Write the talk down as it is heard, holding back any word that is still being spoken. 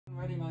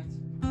Ready, mate?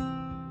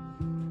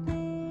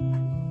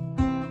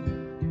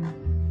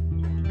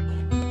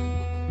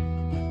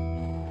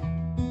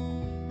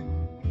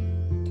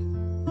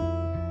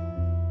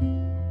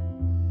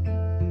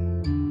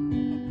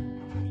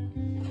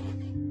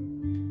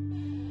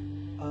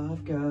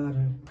 I've got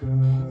a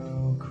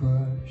girl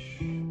crush.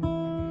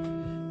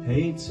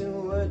 Hate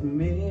to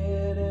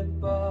admit it,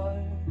 but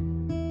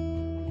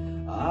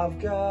I've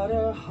got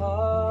a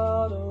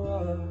heart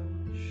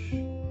rush.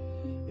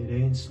 It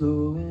ain't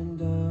slowing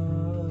down.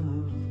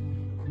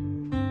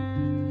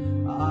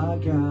 I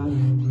got a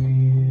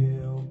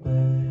real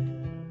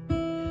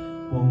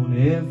bad. Want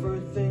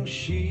everything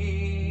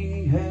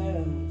she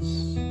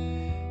has.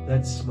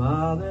 That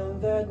smile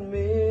and that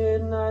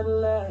midnight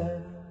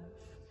laugh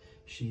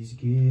she's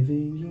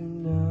giving you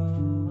now.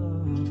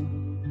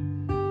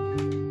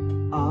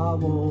 I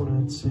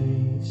wanna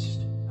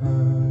taste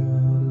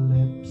her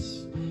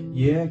lips,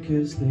 yeah,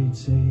 'cause they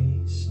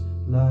taste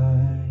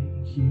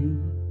like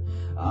you.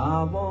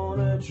 I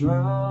wanna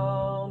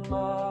drown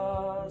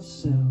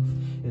myself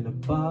in a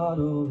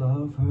bottle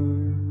of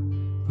her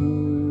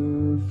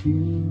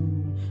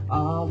perfume.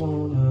 I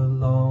want her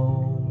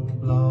long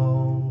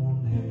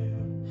blonde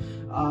hair,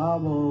 I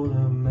want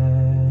a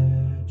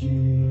magic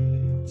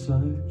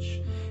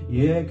touch,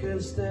 yeah,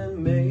 'cause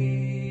then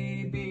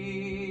maybe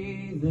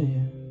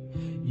then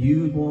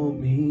you'd want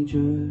me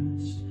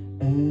just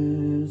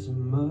as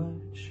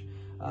much.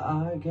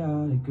 I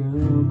got a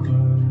girl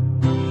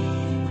crush.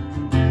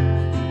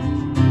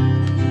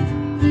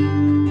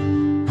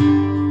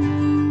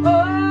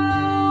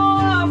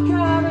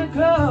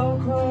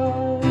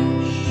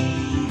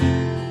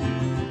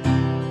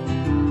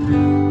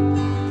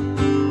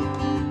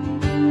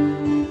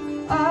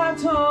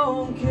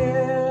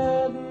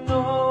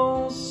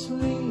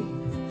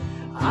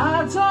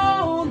 I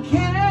don't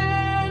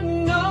get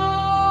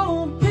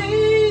no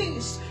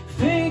peace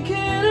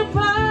thinking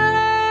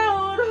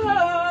about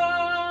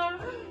her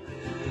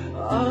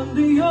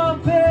under your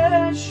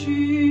bed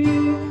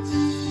sheets.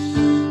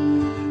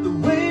 The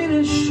way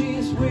that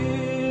she's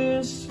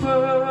whispering,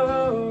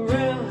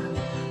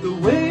 the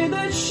way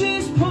that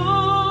she's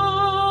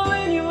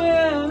pulling you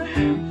in.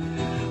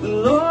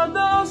 Lord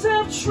knows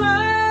I've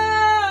tried,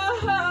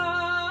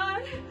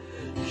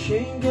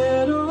 can't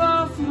get her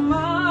off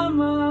my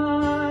mind.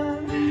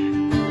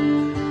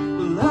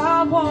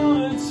 I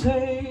wanna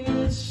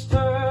taste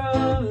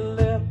her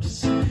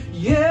lips,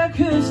 yeah,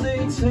 'cause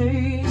they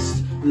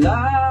taste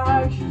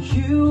like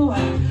you.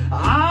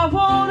 I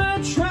wanna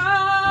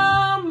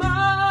drown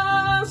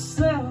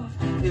myself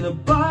in a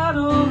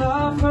bottle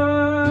of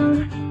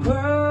her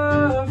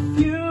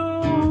perfume.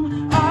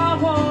 I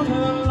want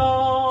her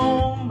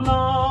long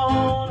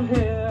blonde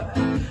hair,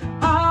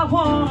 I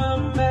want a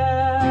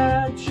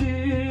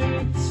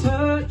magic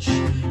touch,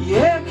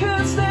 yeah,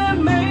 'cause there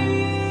may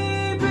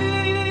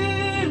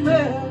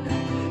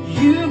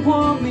you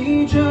want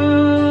me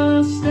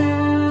just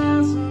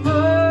as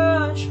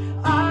much.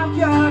 I've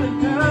got a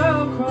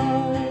girl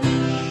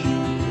crush.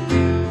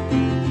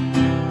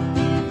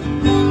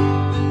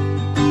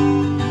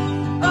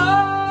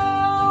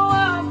 Oh,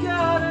 I've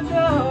got a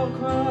girl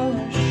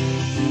crush.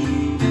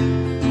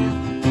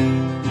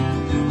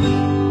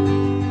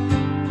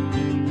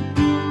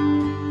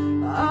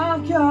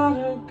 I've got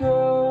a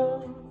girl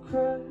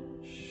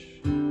crush.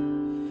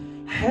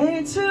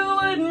 Hate to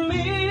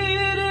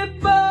admit it,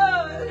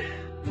 but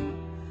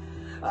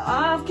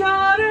I've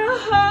got a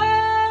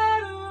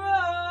heart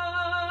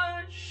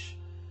rush.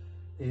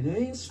 It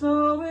ain't slow.